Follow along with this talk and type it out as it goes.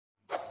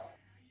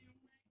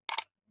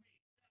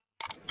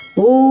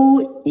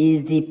Who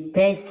is the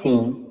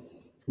person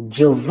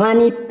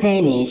Giovanni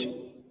Pernice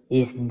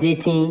is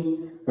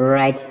dating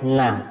right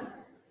now?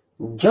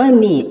 Join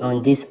me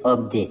on this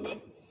update.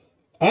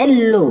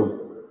 Hello,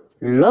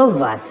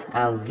 lovers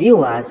and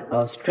viewers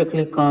of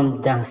Strictly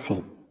Come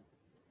Dancing.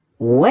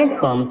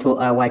 Welcome to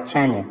our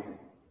channel.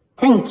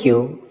 Thank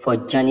you for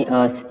joining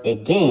us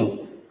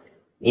again.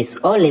 It's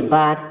all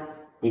about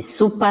the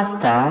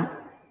superstar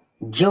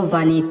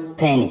Giovanni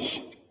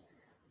Pernice.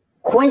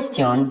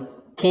 Question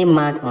came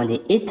out on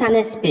the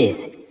internet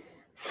space.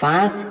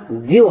 Fans,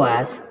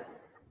 viewers,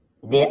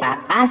 they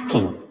are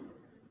asking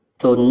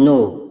to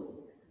know.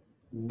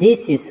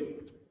 This is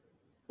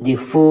the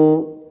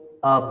full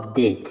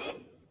update.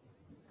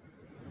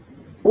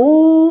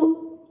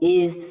 Who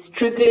is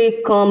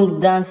Strictly Come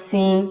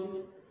Dancing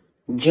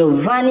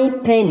Giovanni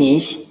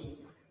Pernice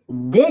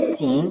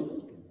dating?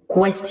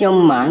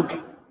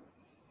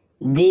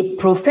 The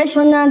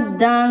professional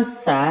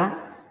dancer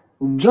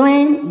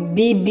joined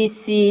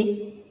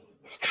BBC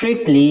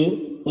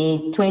Strictly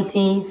in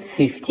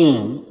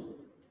 2015.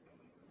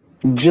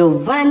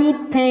 Giovanni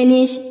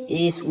Pernice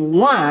is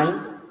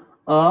one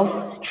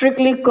of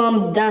Strictly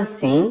Come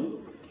Dancing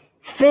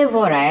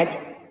favorites,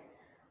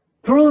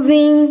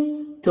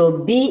 proving to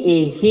be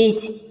a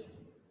hit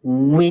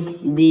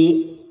with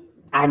the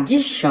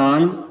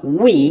addition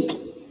week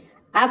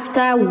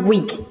after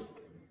week,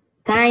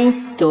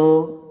 thanks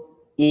to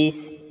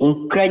his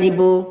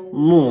incredible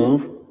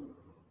move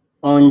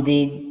on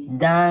the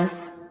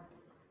dance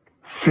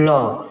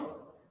floor.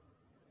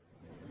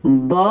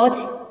 But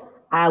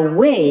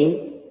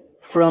away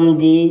from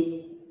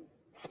the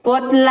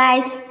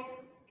spotlight,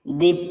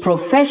 the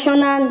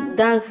professional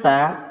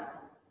dancer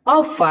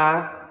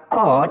often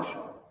caught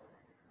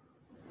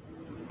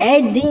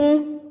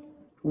heading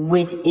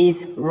with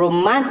his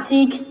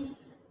romantic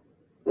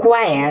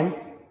choir,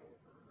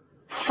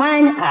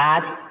 find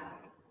out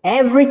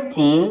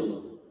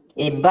everything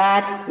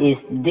about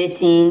his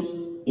dating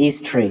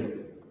history.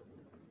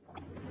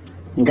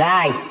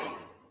 Guys,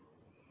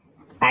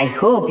 I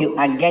hope you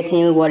are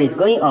getting what is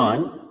going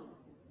on.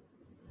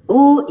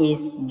 Who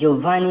is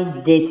Giovanni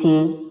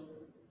dating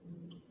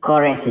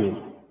currently?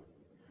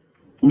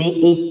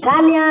 The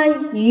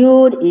Italian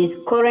youth is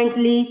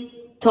currently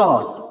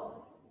thought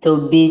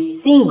to be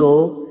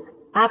single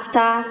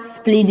after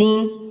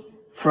splitting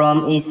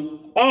from his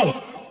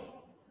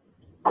ex-co-star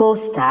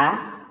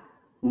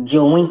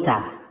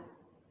Giovanni.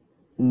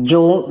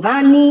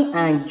 Giovanni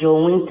and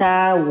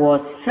Giovanni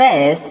was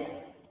first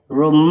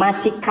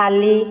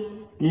romantically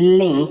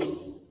linked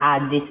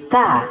at the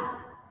start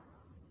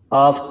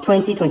of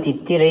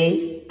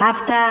 2023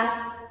 after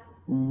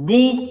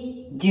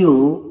the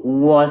duo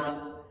was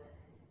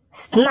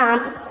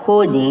snapped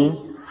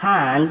holding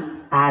hands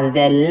as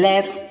they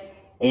left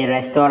a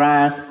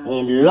restaurant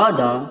in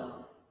London,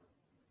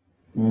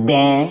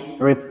 then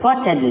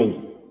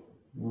reportedly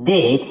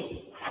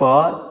dated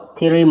for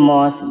 3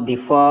 months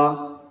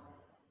before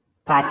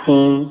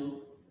parting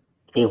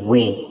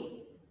away.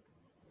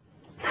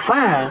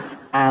 Fans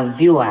and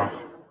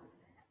viewers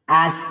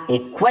ask a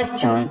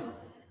question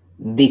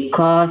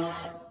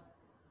because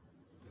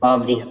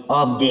of the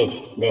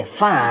update. The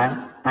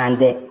fan and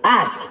they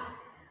ask,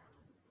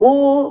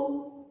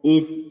 who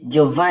is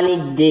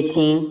Giovanni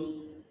dating?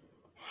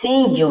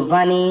 Seeing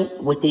Giovanni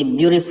with a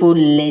beautiful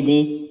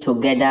lady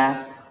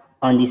together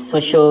on the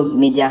social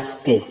media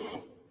space.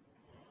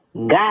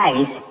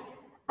 Guys,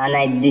 and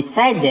I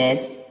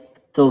decided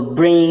to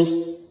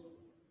bring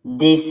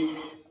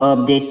this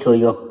update to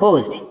your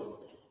post.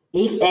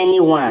 If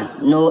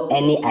anyone know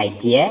any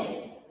idea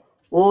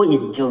who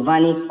is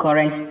Giovanni's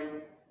current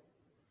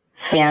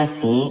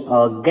fiancé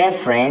or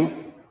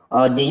girlfriend,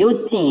 or do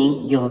you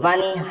think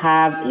Giovanni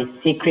have a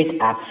secret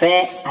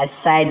affair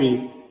outside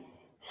the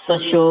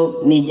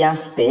social media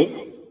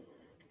space?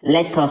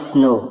 Let us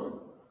know.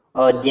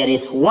 Or there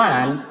is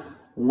one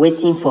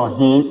waiting for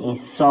him in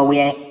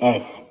somewhere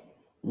else.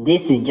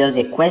 This is just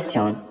a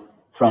question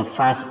from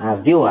fans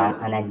and viewers,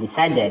 and I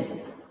decided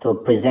to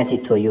present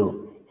it to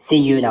you. See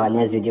you in our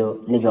next video.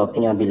 Leave your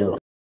opinion below.